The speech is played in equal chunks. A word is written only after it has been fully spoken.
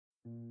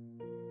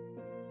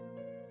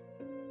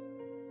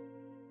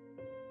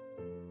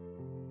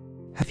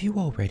Have you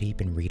already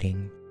been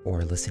reading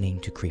or listening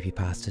to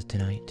creepypasta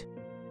tonight?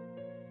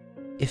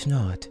 If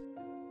not,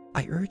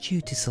 I urge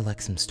you to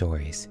select some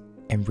stories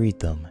and read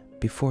them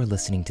before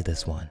listening to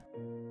this one.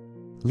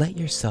 Let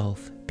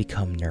yourself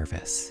become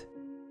nervous.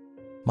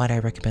 Might I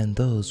recommend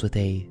those with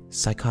a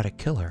psychotic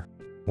killer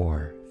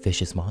or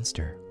vicious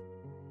monster?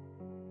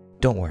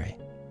 Don't worry,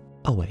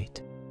 I'll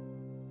wait.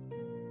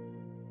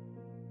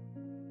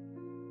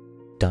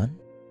 Done?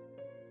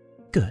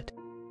 Good.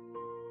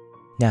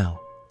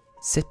 Now,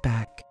 sit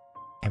back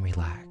and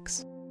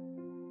relax.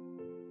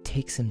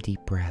 Take some deep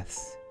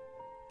breaths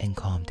and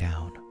calm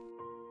down.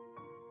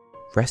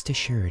 Rest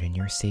assured in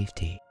your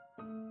safety.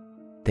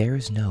 There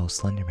is no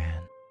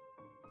Slenderman,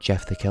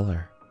 Jeff the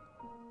Killer,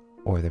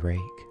 or the Rake.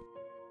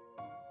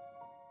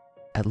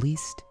 At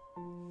least,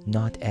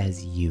 not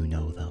as you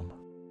know them.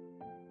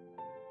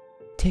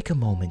 Take a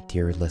moment,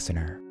 dear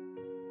listener,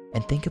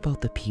 and think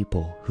about the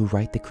people who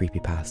write the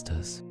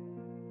creepypastas.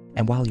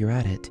 And while you're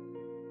at it,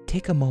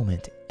 take a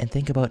moment and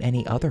think about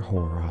any other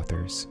horror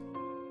authors.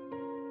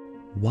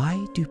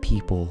 Why do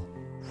people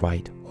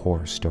write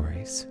horror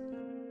stories?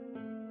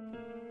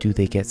 Do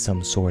they get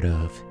some sort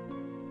of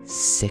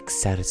sick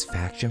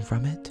satisfaction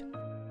from it?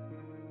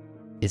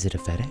 Is it a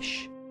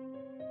fetish?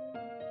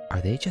 Are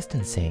they just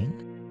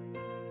insane?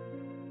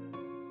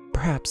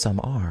 Perhaps some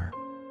are,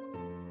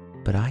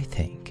 but I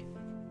think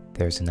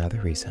there's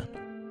another reason.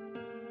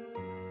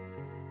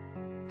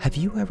 Have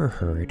you ever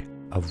heard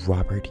of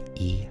Robert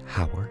E.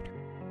 Howard?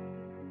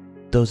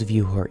 Those of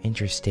you who are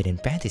interested in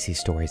fantasy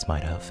stories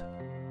might have.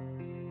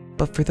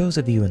 But for those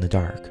of you in the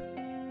dark,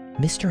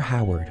 Mr.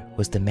 Howard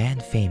was the man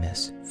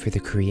famous for the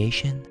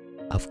creation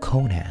of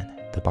Conan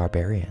the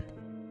Barbarian.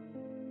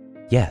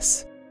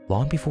 Yes,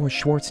 long before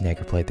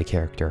Schwarzenegger played the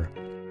character,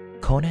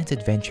 Conan's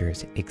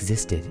adventures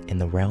existed in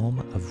the realm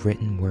of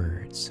written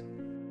words.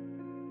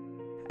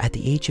 At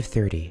the age of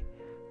 30,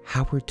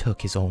 Howard took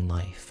his own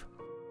life.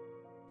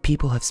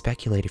 People have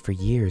speculated for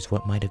years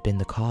what might have been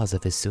the cause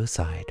of his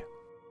suicide.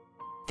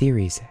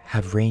 Theories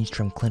have ranged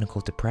from clinical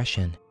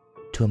depression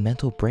to a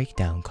mental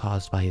breakdown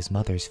caused by his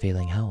mother's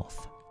failing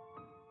health.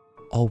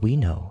 All we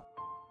know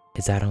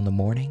is that on the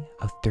morning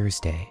of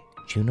Thursday,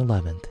 June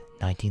 11th,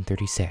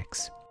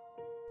 1936,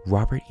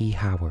 Robert E.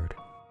 Howard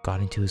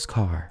got into his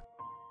car,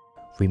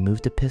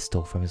 removed a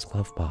pistol from his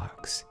glove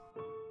box,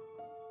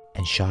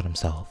 and shot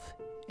himself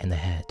in the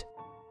head.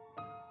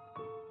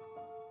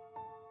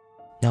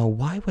 Now,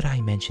 why would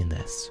I mention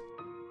this?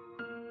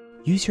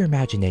 Use your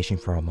imagination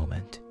for a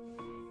moment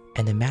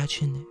and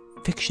imagine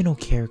fictional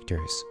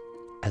characters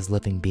as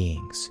living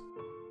beings.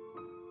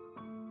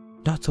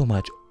 Not so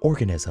much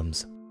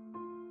organisms,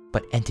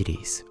 but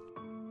entities.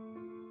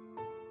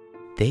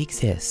 They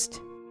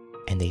exist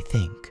and they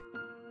think,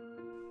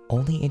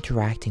 only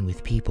interacting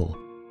with people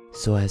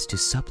so as to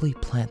subtly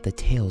plant the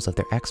tales of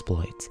their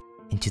exploits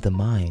into the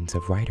minds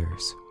of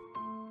writers.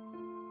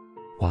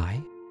 Why?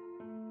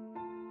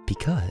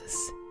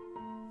 Because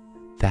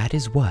that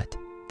is what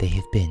they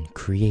have been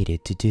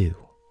created to do.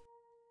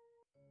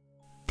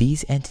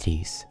 These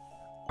entities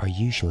are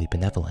usually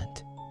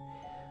benevolent,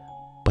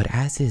 but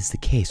as is the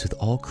case with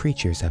all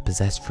creatures that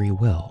possess free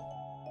will,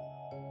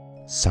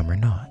 some are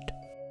not.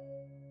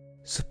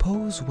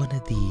 Suppose one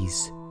of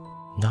these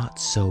not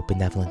so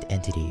benevolent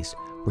entities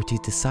were to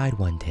decide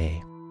one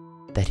day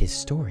that his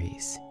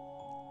stories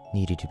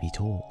needed to be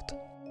told.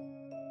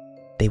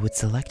 They would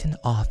select an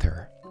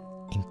author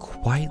and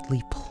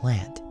quietly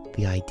plant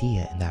the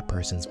idea in that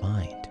person's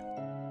mind.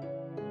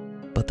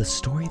 But the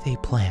story they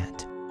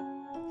plant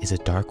is a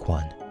dark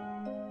one,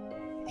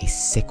 a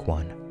sick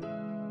one,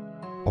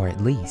 or at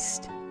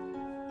least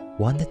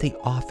one that the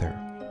author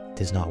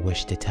does not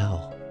wish to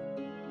tell.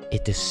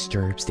 It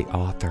disturbs the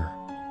author.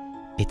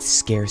 It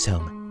scares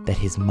him that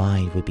his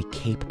mind would be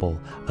capable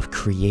of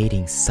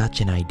creating such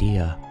an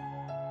idea,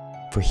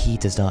 for he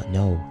does not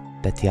know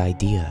that the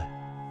idea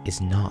is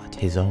not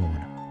his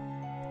own.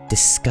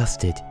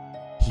 Disgusted,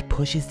 he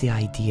pushes the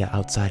idea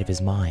outside of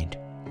his mind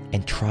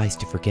and tries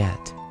to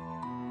forget.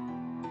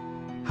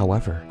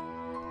 However,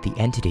 the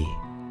entity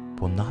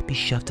will not be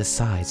shoved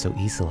aside so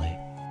easily.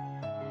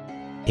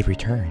 It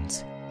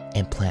returns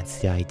and plants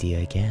the idea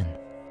again,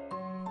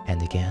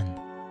 and again,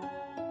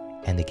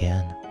 and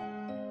again.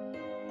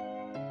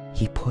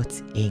 He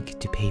puts ink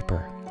to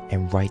paper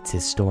and writes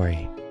his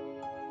story.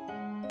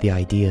 The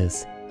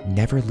ideas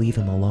never leave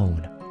him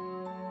alone.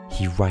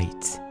 He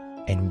writes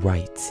and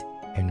writes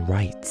and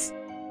writes.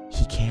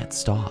 He can't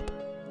stop.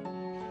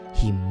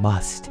 He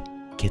must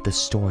get the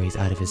stories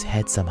out of his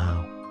head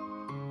somehow.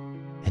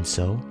 And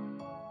so,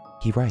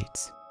 he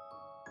writes,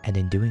 and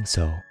in doing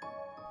so,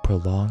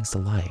 prolongs the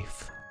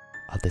life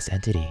of this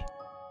entity.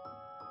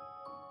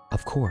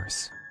 Of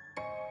course,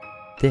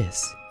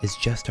 this is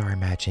just our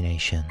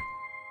imagination.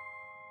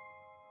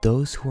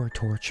 Those who are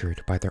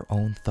tortured by their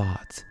own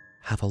thoughts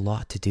have a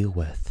lot to deal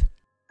with.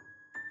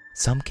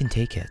 Some can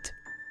take it.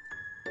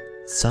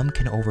 Some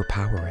can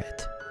overpower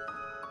it.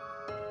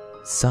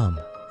 Some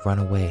run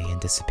away and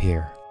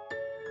disappear.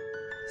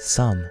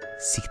 Some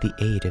seek the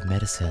aid of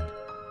medicine.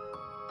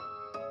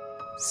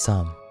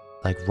 Some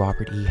like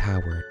Robert E.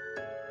 Howard,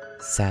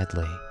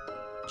 sadly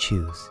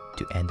choose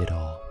to end it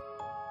all.